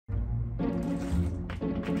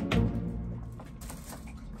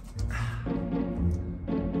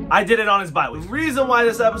I did it on his bye week. The reason why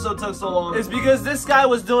this episode took so long is because this guy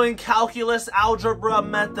was doing calculus, algebra,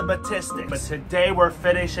 mathematics. But today we're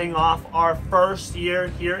finishing off our first year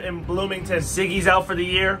here in Bloomington. Ziggy's out for the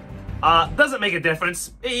year. Doesn't make a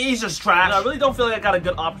difference. He's just trash. And I really don't feel like I got a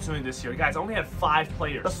good opportunity this year. Guys, I only had 5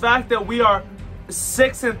 players. The fact that we are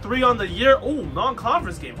 6-3 on the year. Oh,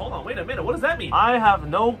 non-conference game. Hold on, wait a minute. What does that mean? I have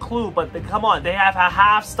no clue, but come on. They have a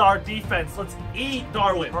half-star defense. Let's eat,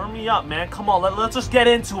 Darwin. Turn me up, man. Come on, let's just get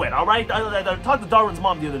into it, all right? I talked to Darwin's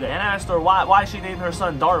mom the other day and asked her why she named her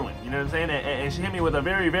son Darwin. You know what I'm saying? And she hit me with a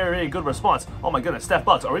very, very, very good response. Oh, my goodness. Steph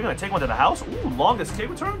Bucks, are we going to take one to the house? Ooh, longest kick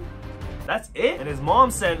return? That's it. And his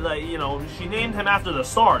mom said, like, you know, she named him after the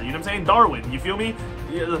star. You know what I'm saying? Darwin. You feel me?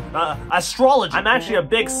 Astrology. I'm actually a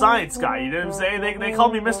big science guy. You know what I'm saying? They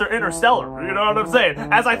call me Mr. Interstellar. You know what I'm saying?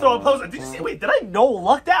 As I throw a post. Did you see? Wait, did I no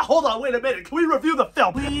luck that? Hold on. Wait a minute. Can we review the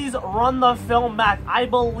film? Please run the film back. I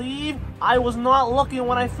believe I was not looking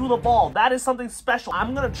when I threw the ball. That is something special.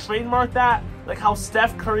 I'm going to trademark that. Like how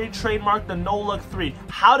Steph Curry trademarked the no-look 3.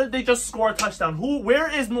 How did they just score a touchdown?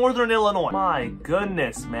 Where is Northern Illinois? My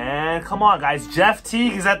goodness, man. Come on, guys. Jeff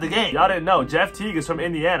Teague is at the game. Y'all didn't know. Jeff Teague is from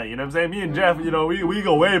Indiana. You know what I'm saying? Me and Jeff, you know, we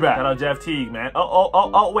go way back. Shout out Jeff Teague, man.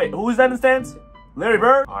 Oh, wait. Who is that in the stands? Larry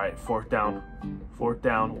Bird? All right, 4th down. 4th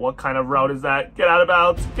down. What kind of route is that? Get out of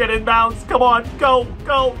bounds. Get in bounds. Come on. Go.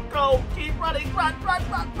 Keep running. Run.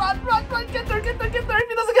 Get there. If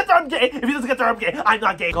he doesn't get there, I'm gay. If he doesn't get there, I'm gay. I'm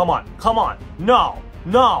not gay. Come on.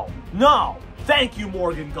 No. Thank you,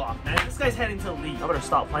 Morgan Goff, man. This guy's heading to the league. I better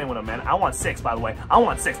stop playing with him, man. I want 6, by the way. I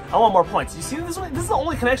want 6. I want more points. You see, this is the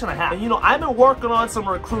only connection I have. And, you know, I've been working on some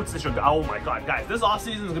recruits this year. Oh, my God, guys. This offseason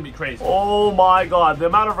is going to be crazy. Oh, my God. The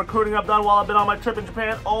amount of recruiting I've done while I've been on my trip in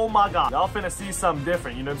Japan. Oh, my God. Y'all finna see something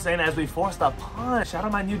different. You know what I'm saying? As we force the punch. Shout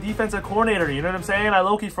out my new defensive coordinator. You know what I'm saying? I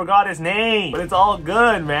low-key forgot his name. But it's all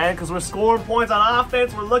good, man, because we're scoring points on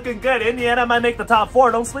offense. We're looking good. Indiana might make the top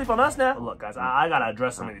 4. Don't sleep on us now. But look, guys, I got to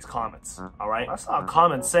address some of these comments. All right? I saw a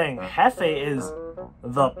comment saying Jefe is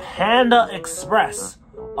the Panda Express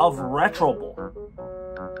of Retro Bowl.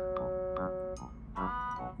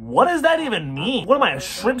 What does that even mean? What am I, a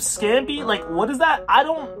shrimp scampi? Like, what is that? I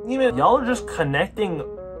don't even... Y'all are just connecting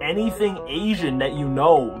anything Asian that you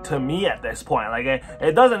know to me at this point. Like,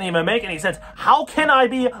 it doesn't even make any sense. How can I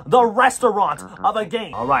be the restaurant of a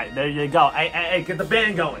game? All right, there you go. Hey, get the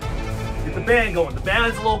band going. Get the band going. The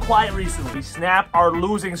band's a little quiet recently. We snap our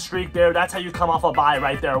losing streak there. That's how you come off a bye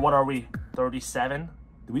right there. What are we? 37?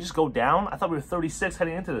 Did we just go down? I thought we were 36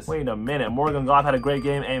 heading into this. Wait a minute. Morgan Goff had a great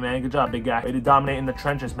game. Hey, man. Good job, big guy. Way to dominate in the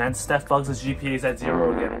trenches, man. Steph Bugs' GPA is at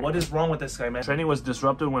 0 again. What is wrong with this guy, man? Training was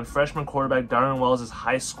disrupted when freshman quarterback Darren Wells'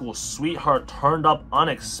 high school sweetheart turned up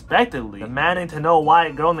unexpectedly. Demanding to know why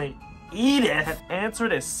a girl named Edith had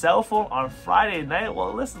answered his cell phone on Friday night.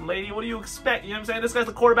 Well, listen, lady, what do you expect? You know what I'm saying? This guy's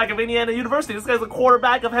the quarterback of Indiana University. This guy's the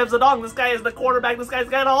quarterback of JefeZhai. This guy is the quarterback. This guy's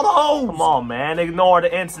got all the hoes. Come on, man. Ignore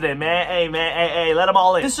the incident, man. Hey, let them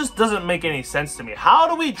all in. This just doesn't make any sense to me. How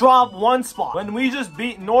do we drop 1 spot when we just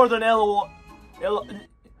beat Northern Illinois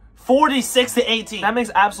 46-18? That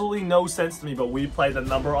makes absolutely no sense to me, but we play the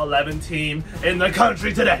number 11 team in the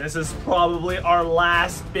country today. This is probably our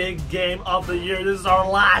last big game of the year. This is our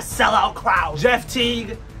last sellout crowd. Jeff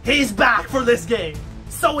Teague, he's back for this game.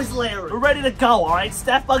 So is Larry. We're ready to go, all right?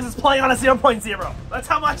 Steph Bugs is playing on a 0.0. That's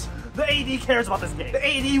how much the AD cares about this game. The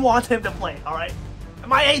AD wants him to play, all right?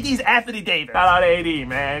 My AD's Anthony Davis. Shout out AD,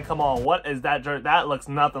 man. Come on. What is that jersey? That looks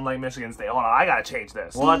nothing like Michigan State. Hold on. I gotta change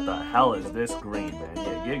this. What the hell is this green, man?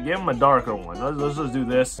 Yeah, give him a darker one. Let's just do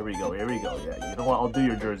this. Here we go. Yeah, you know what? I'll do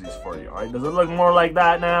your jerseys for you, all right? Does it look more like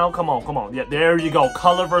that now? Come on. Yeah, there you go.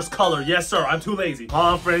 Color versus color. Yes, sir. I'm too lazy.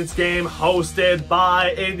 Conference game hosted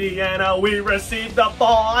by Indiana. We received the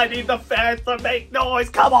ball. I need the fans to make noise.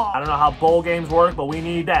 Come on. I don't know how bowl games work, but we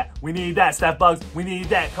need that. We need that, Steph Bugs. We need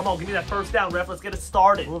that. Come on, give me that first down, ref. Let's get it started.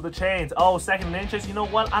 Move the chains. Oh, 2nd and inches. You know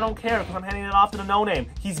what? I don't care because I'm handing it off to the no-name.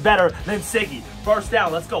 He's better than Siggy. First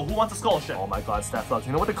down. Let's go. Who wants a scholarship? Oh, my God, Steph Bugs.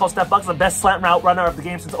 You know what they call Steph Bugs? The best slant route runner of the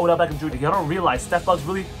game since Odell Beckham Jr. You don't realize Steph Bugs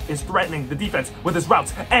really is threatening the defense with his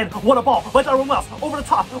routes. And what a ball. By Darwin Wells. Over the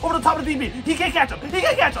top of the DB. He can't catch him. He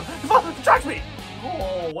tracks me.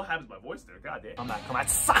 Oh, what happened to my voice there? God damn. Come on.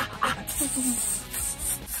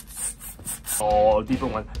 Oh, deeper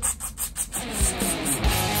one.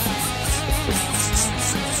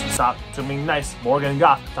 Talk to me nice. Morgan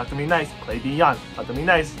Goff, talk to me nice. Clay Dion, talk to me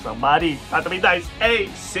nice. Somebody, talk to me nice. Hey,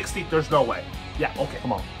 60, there's no way. Yeah, okay,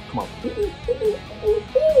 come on.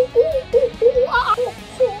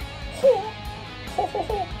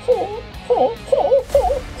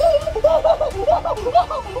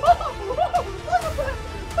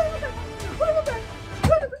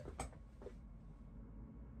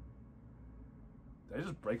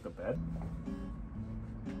 man.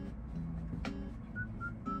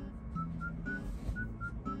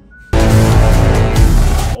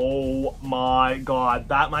 Oh my god,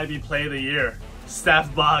 that might be play of the year.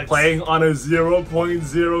 Steph Bugs playing on a 0.0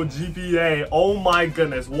 GPA. Oh my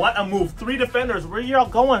goodness, what a move. 3 defenders, where y'all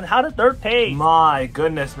going? How did Dirt pay? My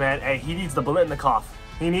goodness, man. Hey, he needs the Bolitnikoff.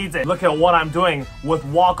 He needs it. Look at what I'm doing with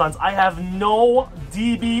walk-ons. I have no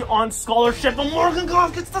DB on scholarship, but Morgan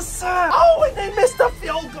Goff gets the sack. Oh, and they missed the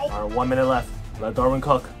field goal. All right, 1 minute left. Let Darwin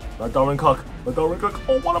cook. Let Darwin cook. Let Darwin cook.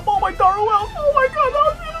 Oh, what a ball by Darwin Wells. Oh my god, that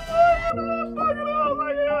was beautiful.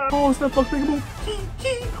 Oh, Steph Bugs, make a move.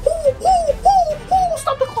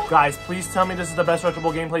 Stop the clock. Guys, please tell me this is the best Retro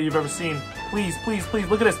Bowl gameplay you've ever seen. Please, please, please.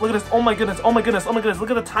 Look at this. Look at this. Oh my goodness. Oh my goodness. Oh my goodness.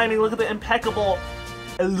 Look at the timing. Look at the impeccable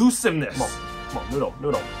elusiveness. Come on, noodle. What's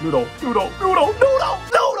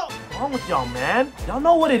wrong with y'all, man? Y'all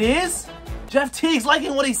know what it is? Jeff Teague's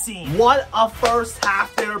liking what he's seen. What a first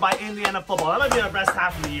half there by Indiana football. That might be our best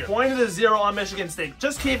half of the year. 20-0 on Michigan State.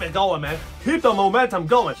 Just keep it going, man. Keep the momentum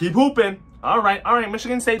going. Keep hooping. All right,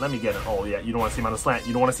 Michigan State. Let me get it. Oh, yeah, you don't want to see him on the slant.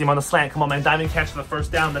 You don't want to see him on the slant. Come on, man. Diamond catch for the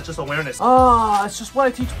first down. That's just awareness. It's just what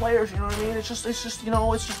I teach players, you know what I mean? It's just, you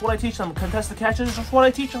know, it's just what I teach them. Contested catches is just what I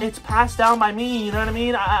teach them. It's passed down by me, you know what I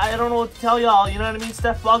mean? I don't know what to tell y'all, you know what I mean?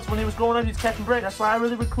 Steph Bugs, when he was growing up, he's catching break. That's why I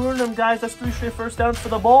really recruited him, guys. That's 3 straight first downs for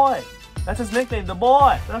the boy. That's his nickname, the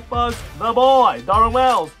boy. Steph Bugs, the boy. Darwin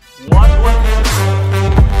Wells.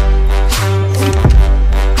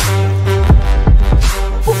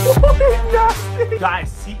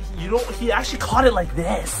 Guys, he actually caught it like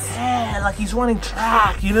this. Yeah, like he's running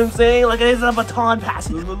track, you know what I'm saying? Like it's a baton pass.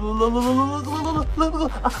 You feel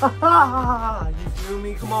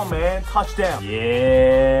me? Come on, man. Touchdown.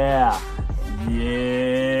 Yeah.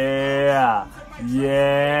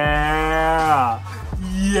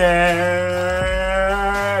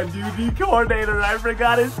 DB coordinator, I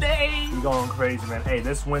forgot his name. You going crazy, man. Hey,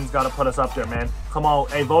 this win's got to put us up there, man. Come on,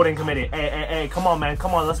 hey, voting committee. Hey, come on, man.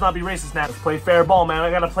 Come on, let's not be racist now. Let's play fair ball, man.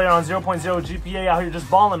 I got a player on 0.0 GPA out here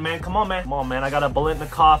just balling, man. Come on, man. Come on, man. I got a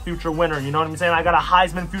Bolitnikoff future winner. You know what I'm saying? I got a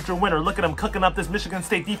Heisman future winner. Look at him cooking up this Michigan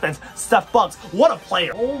State defense. Steph Bugs, what a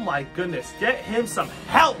player. Oh my goodness. Get him some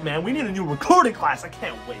help, man. We need a new recruiting class. I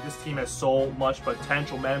can't wait. This team has so much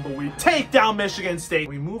potential, man. But we take down Michigan State.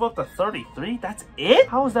 We move up to 33. That's it?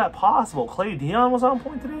 How is that possible? Clay Dion was on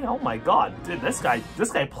point today? Oh my god. Dude, this guy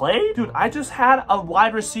played? Dude, I just had a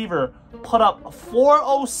wide receiver put up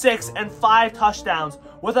 406 and 5 touchdowns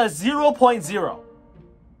with a 0.0.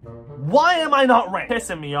 Why am I not ranked?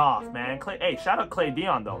 Pissing me off, man. Hey, shout out Clay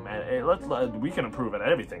Dion though, man. Hey, we can improve at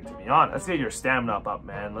everything, to be honest. Let's get your stamina up,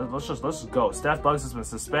 man. Let's just go. Steph Bugs has been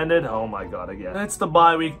suspended. Oh my god, again. It's the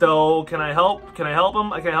bye week though. Can I help? Can I help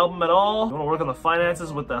him? I can't help him at all. You want to work on the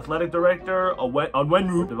finances with the athletic director on when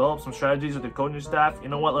you develop some strategies with the coaching staff. You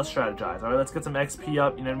know what? Let's strategize. All right, let's get some XP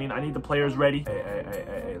up. You know what I mean? I need the players ready.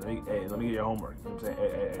 Hey, let me get your homework. You know what I'm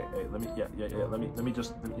saying? Hey, let me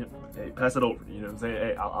just pass it over. You know what I'm saying?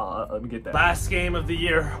 Hey, let me get that. Last game of the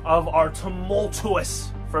year of our tumultuous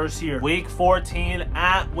first year. Week 14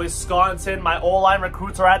 at Wisconsin. My O-line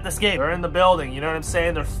recruits are at this game. They're in the building. You know what I'm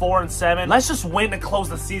saying? They're 4-7. Let's just win to close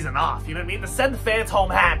the season off. You know what I mean? To send the fans home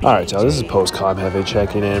happy. All right, y'all. This is Post-Com Heavy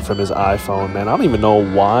checking in from his iPhone, man. I don't even know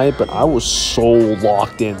why, but I was so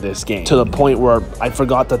locked in this game to the point where I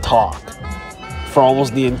forgot to talk for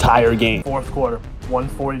almost the entire game. Fourth quarter,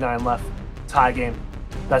 1:49 left. Tie game.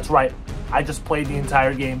 That's right. I just played the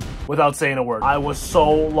entire game without saying a word. I was so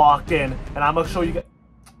locked in, and I'm gonna show you guys.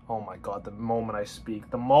 Oh my god, the moment I speak,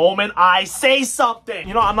 the moment I say something.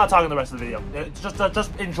 You know, I'm not talking the rest of the video. It's just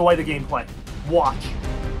enjoy the gameplay. Watch.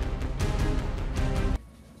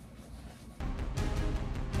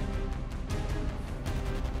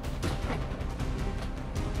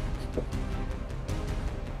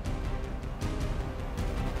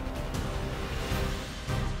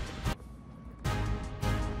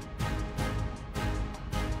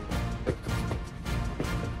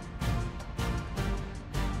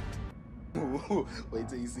 Wait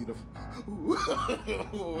till you see the.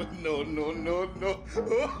 No.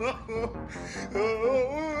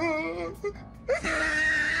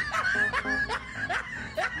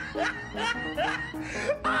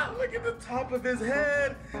 Look at the top of his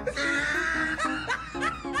head.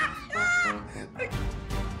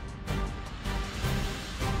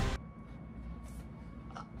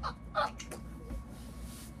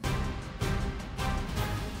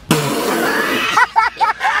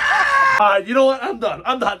 You know what? I'm done.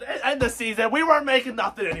 End the season. We weren't making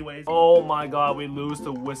nothing anyways. Oh my god, we lose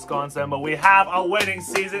to Wisconsin, but we have a winning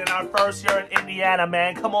season in our first year in Indiana,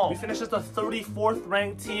 man. Come on. We finished as the 34th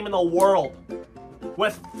ranked team in the world.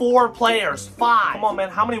 with 4 players. 5. Come on, man.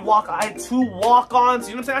 How many I had 2 walk-ons.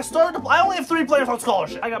 You know what I'm saying? I only have 3 players on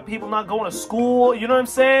scholarship. I got people not going to school. You know what I'm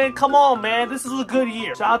saying? Come on, man. This was a good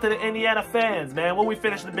year. Shout out to the Indiana fans, man. When we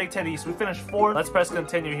finished in the Big Ten East, we finished 4th. Let's press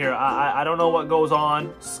continue here. I don't know what goes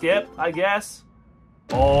on. Skip, I guess.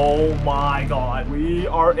 Oh my God. We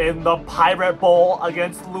are in the Pirate Bowl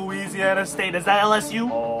against Louisiana State. Is that LSU?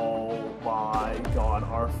 Oh my God.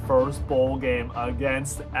 Our first bowl game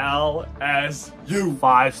against LSU.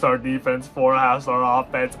 5-star defense, 4.5-star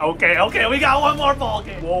offense. Okay, we got 1 more bowl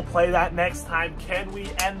game. We'll play that next time. Can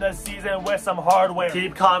we end the season with some hardware?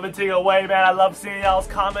 Keep commenting away, man. I love seeing y'all's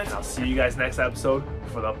comments. I'll see you guys next episode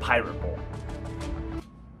for the Pirate Bowl.